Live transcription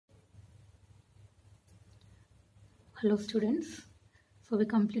Hello students. So we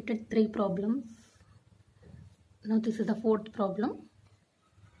completed 3 problems. Now this is the 4th problem.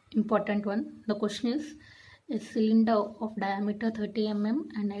 Important one. The question is a cylinder of diameter 30 mm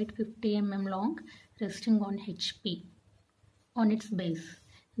and height 50 mm long resting on HP on its base.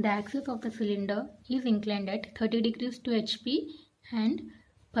 The axis of the cylinder is inclined at 30 degrees to HP and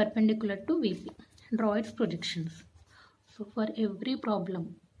perpendicular to VP. Draw its projections. So for every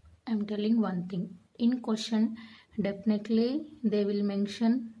problem, I am telling one thing. In question, definitely they will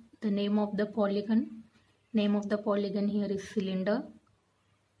mention the name of the polygon. Name of the polygon here is cylinder.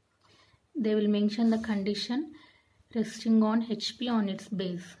 They will mention the condition resting on HP on its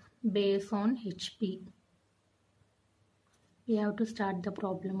base. Base on HP. We have to start the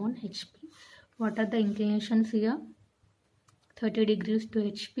problem on HP. What are the inclinations here? 30 degrees to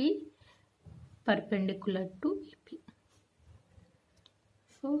HP, perpendicular to VP.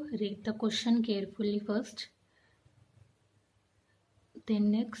 So read the question carefully first.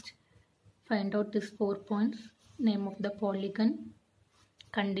 Then next find out these 4 points. Name of the polygon,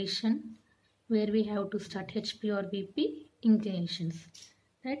 condition, where we have to start HP or VP, inclinations.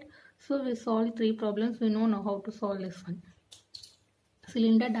 Right? So we solve 3 problems. We know now how to solve this one.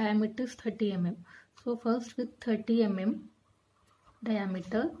 Cylinder diameter is 30 mm. So first with 30 mm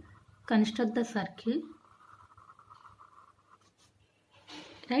diameter, construct the circle.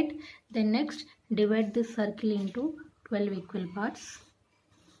 Right? Then next divide this circle into 12 equal parts.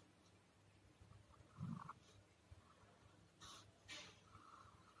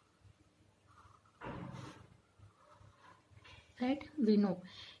 Right? We know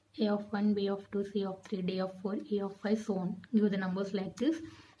A of 1, B of 2, C of 3, D of 4, E of 5, so on. Give the numbers like this.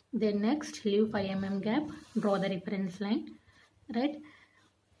 Then next leave 5 mm gap. Draw the reference line. Right?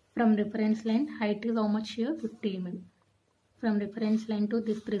 From reference line, height is how much here? 50 mm. From reference line to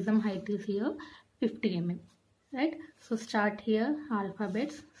this prism, height is here 50 mm. Right? So start here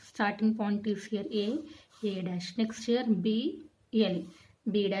alphabets. Starting point is here A dash. Next here B, L,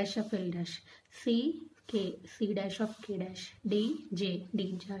 B dash of L dash. C, K, C dash of K dash. D, J,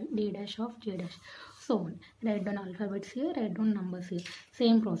 D dash of J dash. So on. Write down alphabets here, write down numbers here.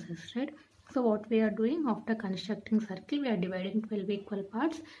 Same process, right? So what we are doing, after constructing circle, we are dividing 12 equal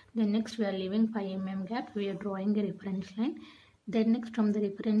parts. Then next we are leaving 5 mm gap. We are drawing a reference line. Then next from the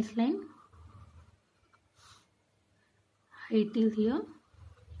reference line, height is here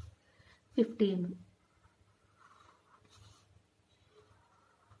 50 mm.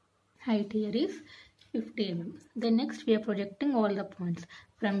 Height here is 50 mm. Then next we are projecting all the points.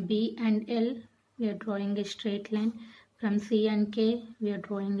 From B and L, we are drawing a straight line. From C and K, we are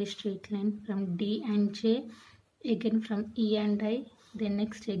drawing a straight line. From D and J, again from E and I, then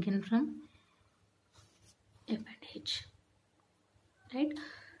next again from F and H. Right?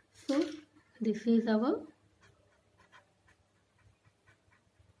 So this is our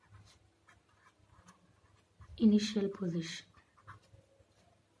initial position.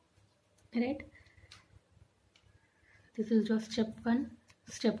 Right? This is just step 1,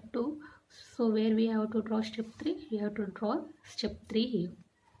 step 2. So where we have to draw step 3, we have to draw step 3 here.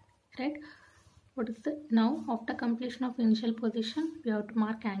 Right? What is the now after completion of initial position, we have to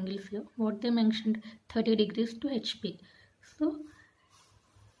mark angles here. What they mentioned, 30 degrees to HP. So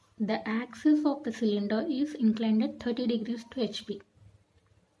the axis of the cylinder is inclined at 30 degrees to HP.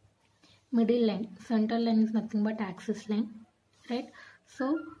 Middle line, center line is nothing but axis line. Right?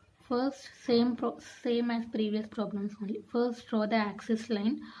 So first same as previous problems only. First draw the axis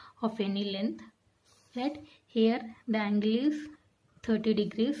line of any length. Right? Here the angle is 30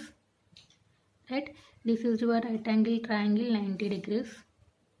 degrees. Right? This is your right angle triangle 90 degrees.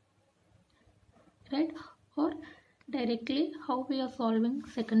 Right? Or directly how we are solving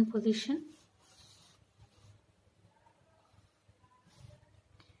second position.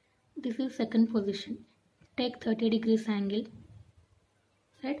 This is second position. Take 30 degrees angle.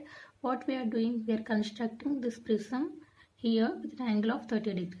 Right? What we are doing, we are constructing this prism here with an angle of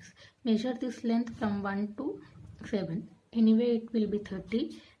 30 degrees. Measure this length from 1 to 7. Anyway, it will be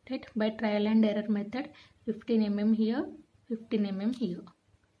 30. Right? By trial and error method, 15 mm here, 15 mm here.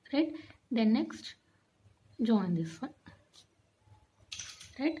 Right? Then next, join this one.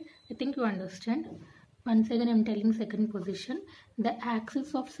 Right? I think you understand. Once again, I am telling second position. The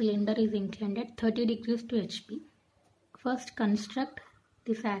axis of cylinder is inclined at 30 degrees to HP. First, construct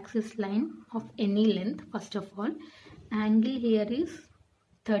this axis line of any length. First of all, angle here is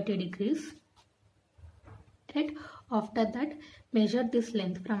 30 degrees. Right? After that, measure this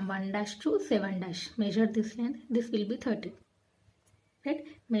length from 1 dash to 7 dash. Measure this length. This will be 30. Right?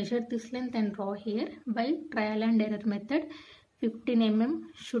 Measure this length and draw here. By trial and error method, 15 mm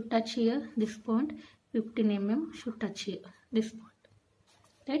should touch here this point. 15 mm should touch here, this point.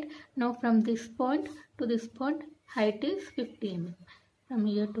 Right? Now from this point to this point, height is 50 mm. From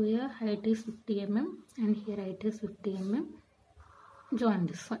here to here, height is 50 mm and here height is 50 mm. Join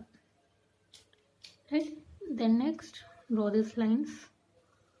this one. Right? Then next, draw these lines.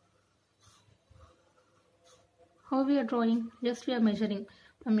 How we are drawing? Just we are measuring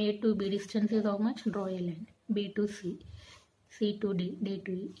from A to B distance is how much? Draw a line. B to C, C to D, D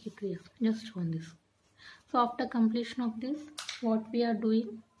to E, E to F. Just draw this. So after completion of this, what we are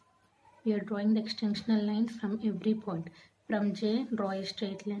doing? We are drawing the extensional lines from every point. From J, draw a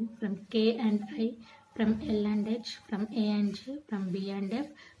straight line. From K and I, from L and H, from A and J, from B and F,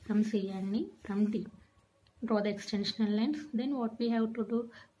 from C and E, from D. Draw the extensional lines. Then what we have to do?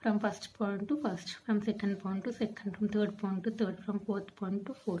 From first point to first, from second point to second, from third point to third, from fourth point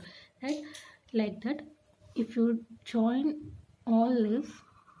to fourth. Right? Like that. If you join all this,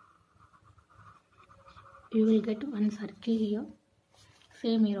 you will get one circle here.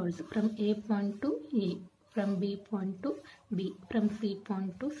 Same here also. From A point to A, from B point to B, from C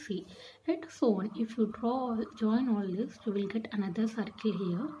point to C. Right? So on. If you join all this, you will get another circle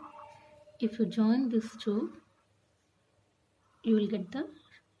here. If you join these two, you will get the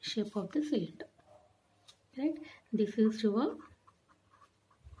shape of the cylinder. Right? This is your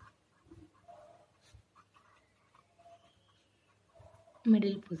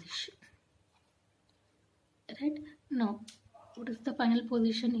middle position. Right? Now, what is the final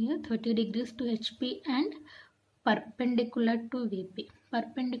position here? 30 degrees to HP and perpendicular to VP.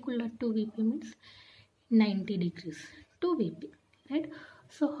 Perpendicular to VP means 90 degrees to VP. Right?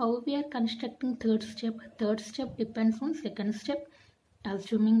 So how we are constructing third step? Third step depends on second step,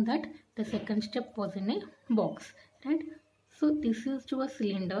 assuming that the second step was in a box. Right? So this is your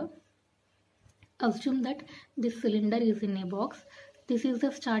cylinder. Assume that this cylinder is in a box. This is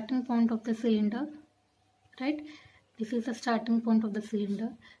the starting point of the cylinder. Right? This is the starting point of the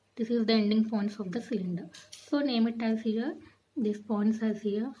cylinder. This is the ending points of the cylinder. So name it as here. These points as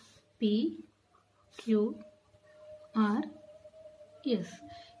here P, Q, R, S.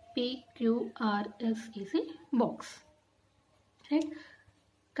 P, Q, R, S is a box. Right?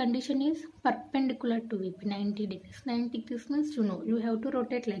 Condition is perpendicular to VP, 90 degrees. 90 degrees means you have to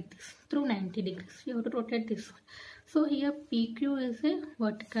rotate like this through 90 degrees. You have to rotate this one. So here PQ is a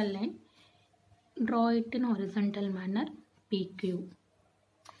vertical line. Draw it in horizontal manner. PQ.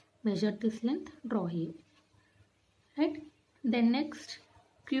 Measure this length. Draw here. Right? Then next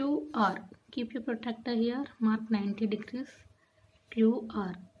QR. Keep your protractor here. Mark 90 degrees.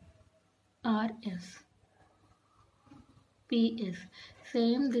 QR. RS. PS.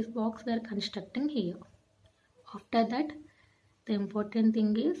 Same this box we are constructing here. After that, the important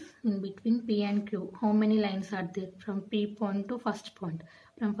thing is in between P and Q. How many lines are there? From P point to first point.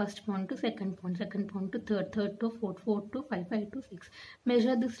 From first point to second point to third, third to fourth, fourth to five, five to six.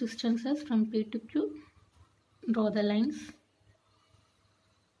 Measure these distances from P to Q. Draw the lines.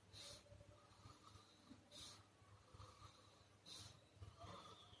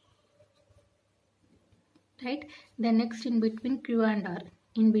 Right? Then next in between Q and R.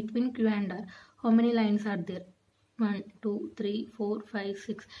 In between Q and R, how many lines are there? 1, 2, 3, 4, 5,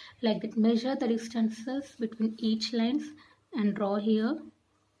 6. Like that. Measure the distances between each lines and draw here.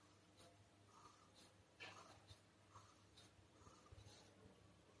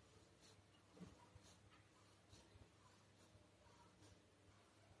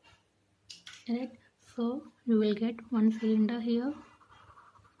 Right? So you will get one cylinder here.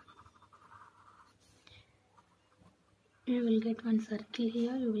 You will get one circle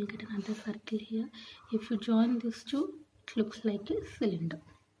here. You will get another circle here. If you join these two, it looks like a cylinder.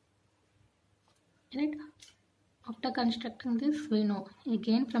 Right? After constructing this, we know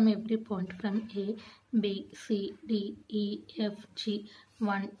again from every point from A, B, C, D, E, F, G,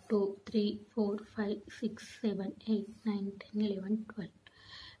 1, 2, 3, 4, 5, 6, 7, 8, 9, 10, 11, 12.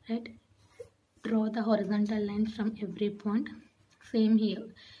 Right? Draw the horizontal lines from every point. Same here.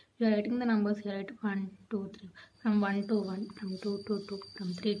 You are writing the numbers here at 1, 2, 3. From 1 to 1, from 2 to 2,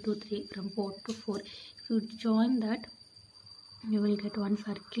 from 3 to 3, from 4 to 4. If you join that, you will get one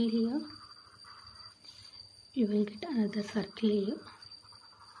circle here. You will get another circle here.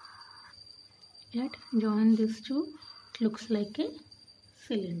 Right? Join these two. It looks like a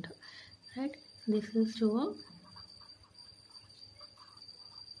cylinder. Right? This is your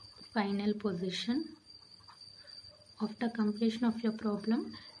final position. After completion of your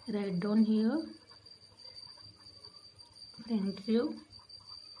problem, write down here front view,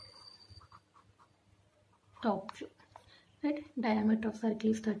 top view. Right? Diameter of circle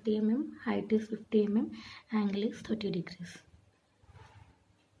is 30 mm, height is 50 mm, angle is 30 degrees.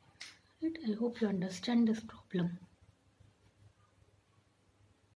 Right? I hope you understand this problem.